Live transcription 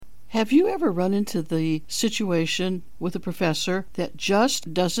Have you ever run into the situation with a professor that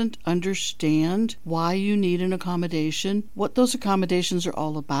just doesn't understand why you need an accommodation, what those accommodations are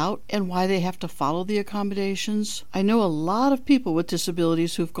all about, and why they have to follow the accommodations? I know a lot of people with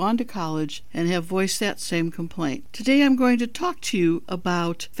disabilities who've gone to college and have voiced that same complaint. Today I'm going to talk to you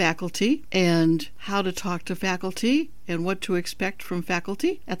about faculty and how to talk to faculty and what to expect from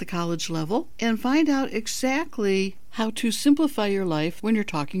faculty at the college level, and find out exactly how to simplify your life when you're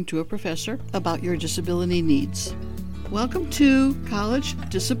talking to a professor about your disability needs. Welcome to College,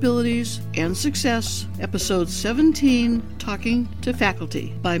 Disabilities, and Success, Episode 17, Talking to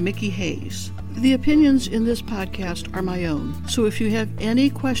Faculty by Mickey Hayes. The opinions in this podcast are my own, so if you have any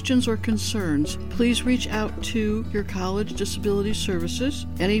questions or concerns, please reach out to your college disability services,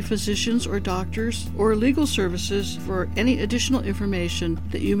 any physicians or doctors, or legal services for any additional information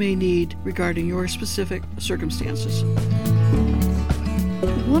that you may need regarding your specific circumstances.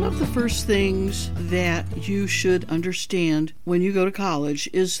 One of the first things that you should understand when you go to college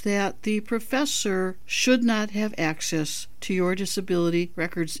is that the professor should not have access to your disability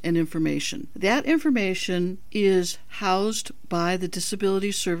records and information. That information is housed by the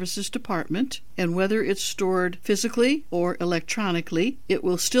Disability Services Department, and whether it's stored physically or electronically, it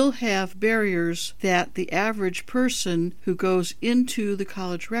will still have barriers that the average person who goes into the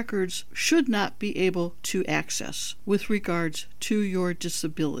college records should not be able to access with regards to your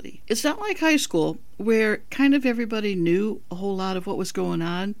disability. It's not like high school, where kind of everybody knew a whole lot of what was going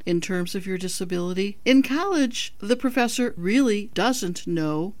on in terms of your disability. In college, the professor really doesn't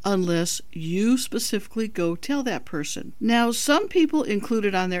know unless you specifically go tell that person. Now, some people include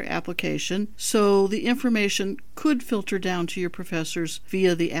it on their application, so the information could filter down to your professors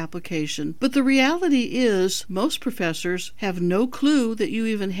via the application. But the reality is, most professors have no clue that you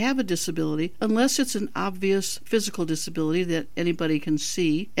even have a disability unless it's an obvious physical disability that anybody can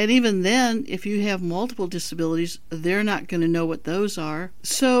see. And even then, if you have multiple disabilities, they're not going to know what those are.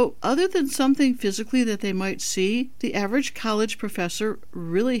 So, other than something physically that they might see, the average college professor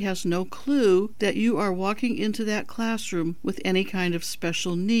really has no clue that you are walking into that classroom with any kind of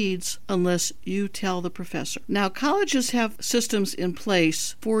special needs unless you tell the professor. Now, colleges have systems in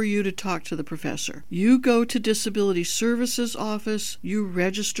place for you to talk to the professor. You go to Disability Services office, you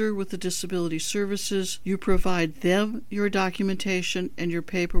register with the Disability Services, you provide them your documentation and your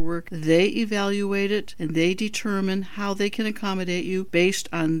paperwork. They evaluate it and they determine how they can accommodate you based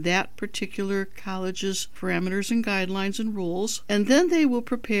on that particular college's parameters and guidelines and rules. And then they will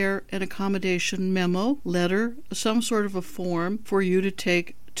prepare an accommodation memo, letter, some sort of a form for you to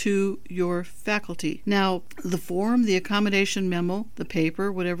take to your faculty. Now, the form, the accommodation memo, the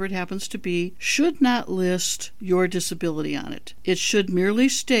paper, whatever it happens to be, should not list your disability on it. It should merely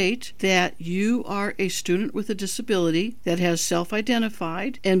state that you are a student with a disability that has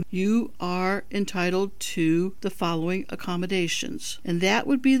self-identified and you are entitled to the following accommodations. And that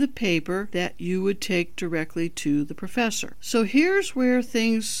would be the paper that you would take directly to the professor. So here's where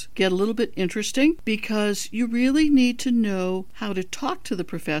things get a little bit interesting, because you really need to know how to talk to the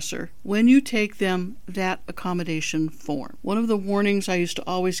professor when you take them that accommodation form. One of the warnings I used to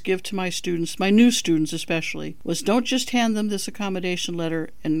always give to my students, my new students especially, was don't just hand them this accommodation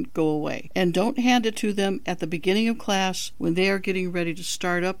letter and go away. And don't hand it to them at the beginning of class when they are getting ready to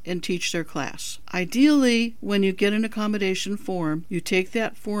start up and teach their class. Ideally, when you get an accommodation form, you take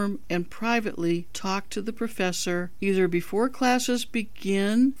that form and privately talk to the professor either before classes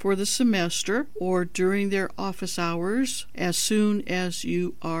begin for the semester or during their office hours as soon as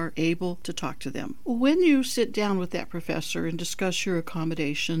you are able to talk to them. When you sit down with that professor and discuss your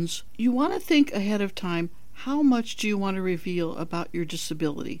accommodations, you want to think ahead of time, how much do you want to reveal about your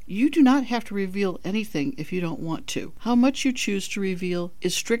disability? You do not have to reveal anything if you don't want to. How much you choose to reveal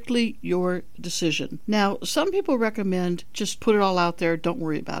is strictly your decision. Now, some people recommend just put it all out there, don't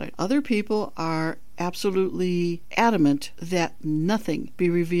worry about it. Other people are absolutely adamant that nothing be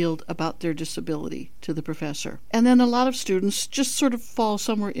revealed about their disability to the professor. And then a lot of students just sort of fall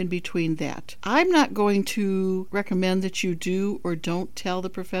somewhere in between that. I'm not going to recommend that you do or don't tell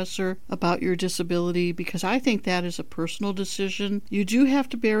the professor about your disability, because I think that is a personal decision. You do have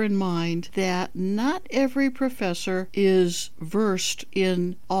to bear in mind that not every professor is versed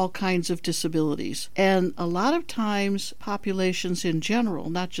in all kinds of disabilities. And a lot of times populations in general,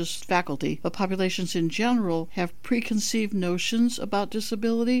 not just faculty, but populations in general have preconceived notions about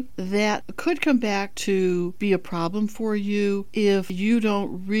disability that could come back to be a problem for you if you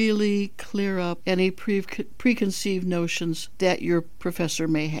don't really clear up any preconceived notions that your professor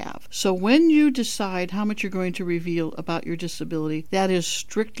may have. So when you decide how much you're going to reveal about your disability, that is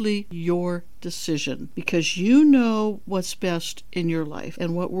strictly your decision because you know what's best in your life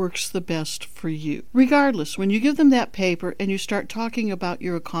and what works the best for you. Regardless, when you give them that paper and you start talking about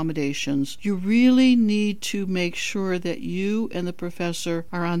your accommodations, you really need to make sure that you and the professor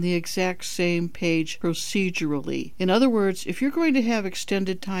are on the exact same page procedurally. In other words, if you're going to have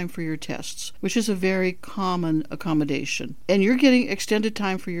extended time for your tests, which is a very common accommodation, and you're getting extended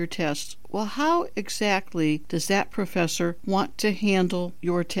time for your tests, well, how exactly does that professor want to handle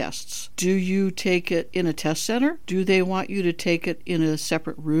your tests? Do you take it in a test center? Do they want you to take it in a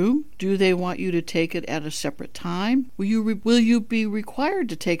separate room? Do they want you to take it at a separate time? Will you be required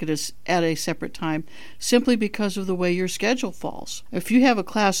to take it at a separate time simply because of the way your schedule falls? If you have a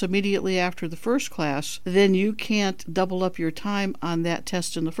class immediately after the first class, then you can't double up your time on that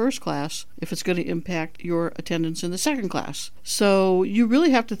test in the first class if it's going to impact your attendance in the second class. So you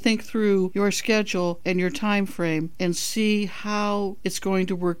really have to think through your schedule and your time frame and see how it's going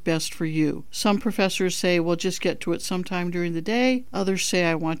to work best for you. Some professors say, well, just get to it sometime during the day. Others say,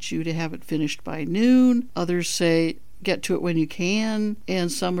 I want you to have it finished by noon. Others say, get to it when you can,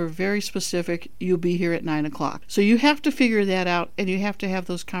 and some are very specific, you'll be here at 9 o'clock. So you have to figure that out, and you have to have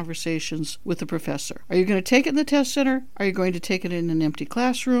those conversations with the professor. Are you going to take it in the test center? Are you going to take it in an empty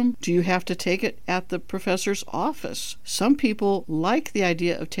classroom? Do you have to take it at the professor's office? Some people like the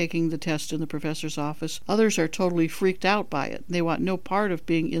idea of taking the test in the professor's office. Others are totally freaked out by it. They want no part of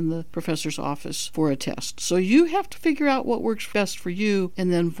being in the professor's office for a test. So you have to figure out what works best for you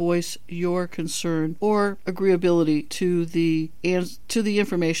and then voice your concern or agreeability to the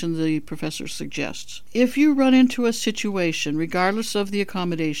information the professor suggests. If you run into a situation, regardless of the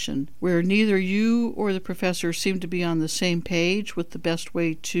accommodation, where neither you or the professor seem to be on the same page with the best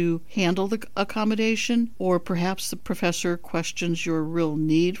way to handle the accommodation, or perhaps the professor questions your real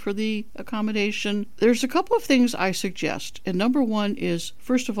need for the accommodation, there's a couple of things I suggest. And number one is,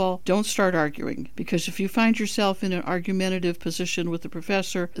 first of all, don't start arguing, because if you find yourself in an argumentative position with the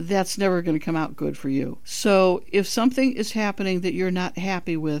professor, that's never going to come out good for you. So if something is happening that you're not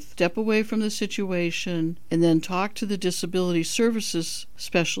happy with, step away from the situation and then talk to the disability services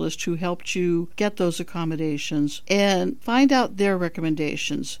specialist who helped you get those accommodations and find out their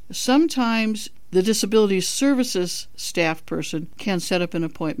recommendations. Sometimes the disability services staff person can set up an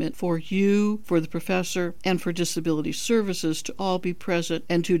appointment for you, for the professor, and for disability services to all be present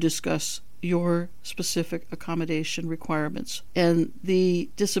and to discuss your specific accommodation requirements. And the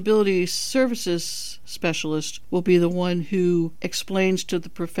disability services specialist will be the one who explains to the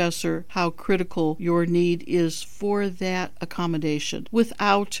professor how critical your need is for that accommodation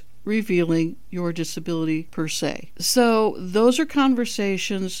without revealing your disability per se. So those are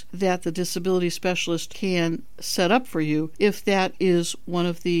conversations that the disability specialist can set up for you if that is one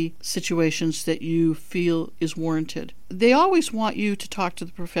of the situations that you feel is warranted. They always want you to talk to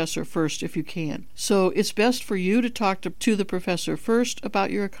the professor first if you can. So it's best for you to talk to the professor first about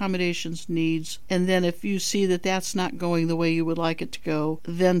your accommodations needs, and then if you see that that's not going the way you would like it to go,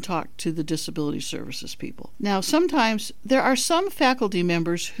 then talk to the disability services people. Now, sometimes there are some faculty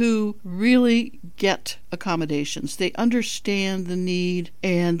members who really get accommodations. They understand the need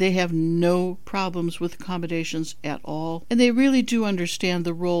and they have no problems with accommodations at all. And they really do understand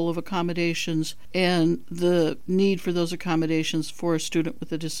the role of accommodations and the need for those accommodations for a student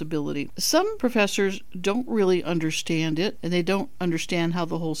with a disability. Some professors don't really understand it, and they don't understand how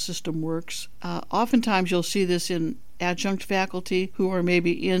the whole system works. Oftentimes you'll see this in adjunct faculty who are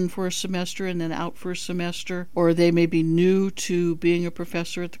maybe in for a semester and then out for a semester, or they may be new to being a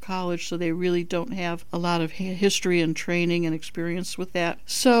professor at the college, so they really don't have a lot of history and training and experience with that.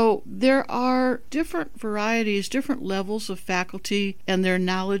 So there are different varieties, different levels of faculty and their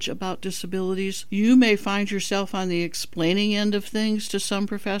knowledge about disabilities. You may find yourself on the explaining end of things to some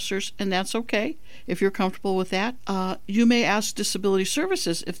professors, and that's okay if you're comfortable with that. You may ask disability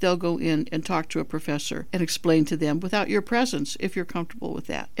services if they'll go in and talk to a professor and explain to them without your presence if you're comfortable with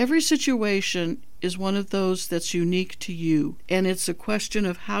that. Every situation is one of those that's unique to you, and it's a question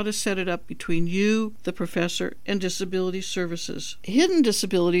of how to set it up between you, the professor, and disability services. Hidden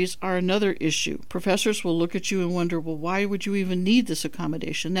disabilities are another issue. Professors will look at you and wonder, well, why would you even need this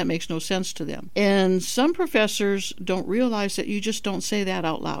accommodation? That makes no sense to them. And some professors don't realize that you just don't say that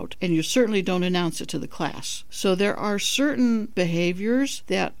out loud, and you certainly don't announce it to the class. So there are certain behaviors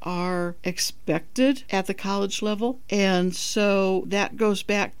that are expected at the college level, and so that goes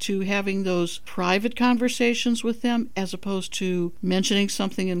back to having those private private conversations with them as opposed to mentioning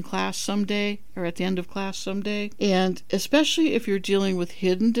something in class someday or at the end of class someday. And especially if you're dealing with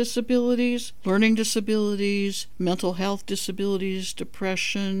hidden disabilities, learning disabilities, mental health disabilities,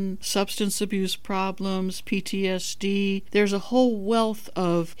 depression, substance abuse problems, PTSD, there's a whole wealth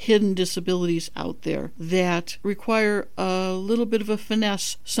of hidden disabilities out there that require a little bit of a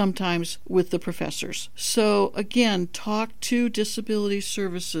finesse sometimes with the professors. So again, talk to disability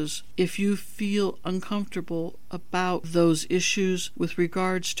services if you feel uncomfortable about those issues with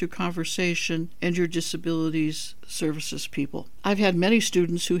regards to conversation and your disabilities services people. I've had many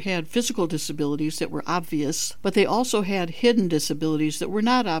students who had physical disabilities that were obvious, but they also had hidden disabilities that were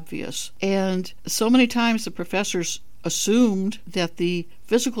not obvious. And so many times the professors assumed that the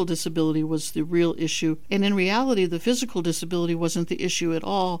physical disability was the real issue, and in reality the physical disability wasn't the issue at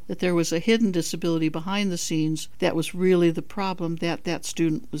all, that there was a hidden disability behind the scenes that was really the problem that that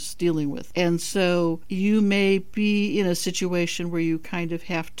student was dealing with. And so you may be in a situation where you kind of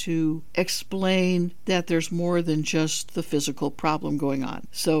have to explain that there's more than just the physical problem going on.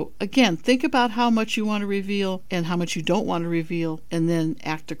 So again, think about how much you want to reveal and how much you don't want to reveal, and then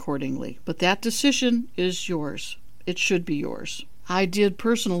act accordingly. But that decision is yours. It should be yours. I did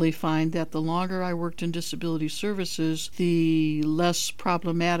personally find that the longer I worked in disability services, the less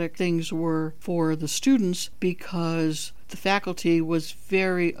problematic things were for the students because the faculty was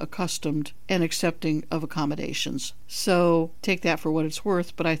very accustomed and accepting of accommodations. So take that for what it's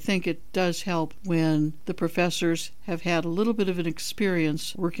worth, but I think it does help when the professors have had a little bit of an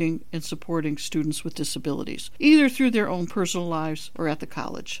experience working and supporting students with disabilities, either through their own personal lives or at the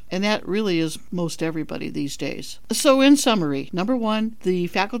college. And that really is most everybody these days. So in summary, number 1, the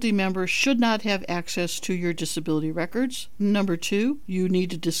faculty member should not have access to your disability records. Number 2, you need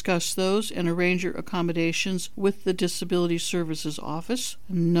to discuss those and arrange your accommodations with the Disability Services Office.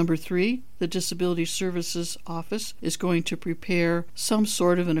 Number 3, the Disability Services Office is going to prepare some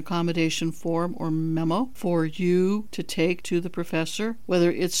sort of an accommodation form or memo for you to take to the professor,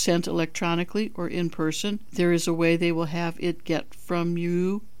 whether it's sent electronically or in person. There is a way they will have it get from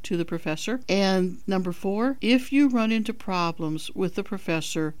you to the professor. And number 4, if you run into problems with the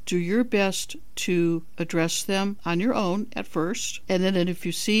professor, do your best to address them on your own at first. And then if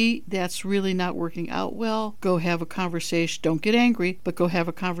you see that's really not working out well, go have a conversation. Don't get angry, but go have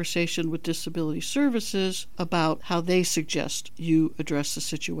a conversation with Disability Services about how they suggest you address the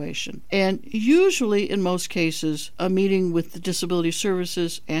situation. And usually, in most cases, a meeting with the Disability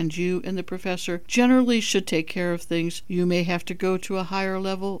Services and you and the professor generally should take care of things. You may have to go to a higher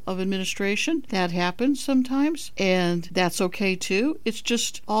level of administration. That happens sometimes, and that's okay too. It's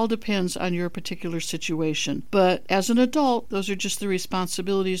just all depends on your particular situation. But as an adult, those are just the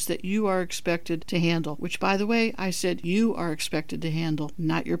responsibilities that you are expected to handle, which, by the way, I said you are expected to handle,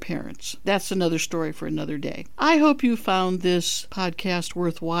 not your parents. That's another story for another day. I hope you found this podcast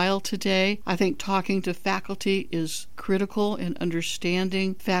worthwhile today. I think talking to faculty is critical, and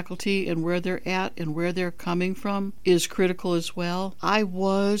understanding faculty and where they're at and where they're coming from is critical as well. I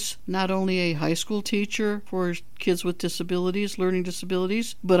was not only a high school teacher for kids with disabilities, learning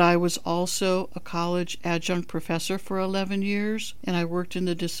disabilities, but I was also a college adjunct professor for 11 years, and I worked in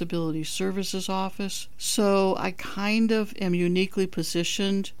the Disability Services Office. So I kind of am uniquely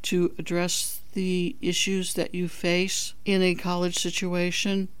positioned to address the issues that you face in a college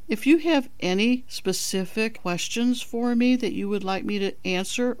situation. If you have any specific questions for me that you would like me to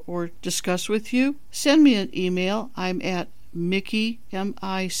answer or discuss with you, send me an email. I'm at Mickie,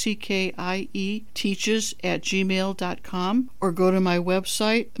 M-I-C-K-I-E, teaches@gmail.com, or go to my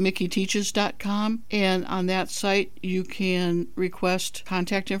website, mickieteaches.com, and on that site you can request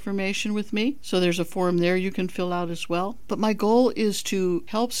contact information with me. So there's a form there you can fill out as well. But my goal is to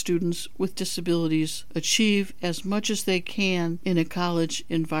help students with disabilities achieve as much as they can in a college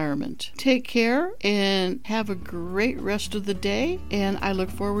environment. Take care and have a great rest of the day, and I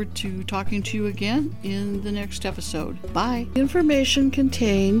look forward to talking to you again in the next episode. Bye. Information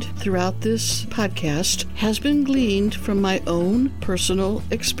contained throughout this podcast has been gleaned from my own personal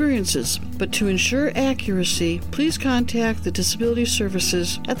experiences, but to ensure accuracy, please contact the Disability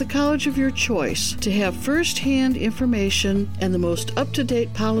Services at the college of your choice to have first-hand information and the most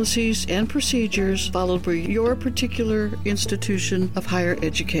up-to-date policies and procedures followed by your particular institution of higher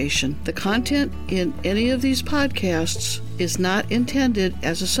education. The content in any of these podcasts is not intended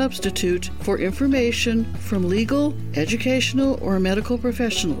as a substitute for information from legal, educational, or medical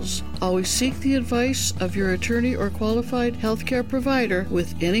professionals. Always seek the advice of your attorney or qualified healthcare provider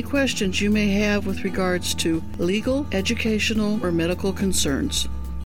with any questions you may have with regards to legal, educational, or medical concerns.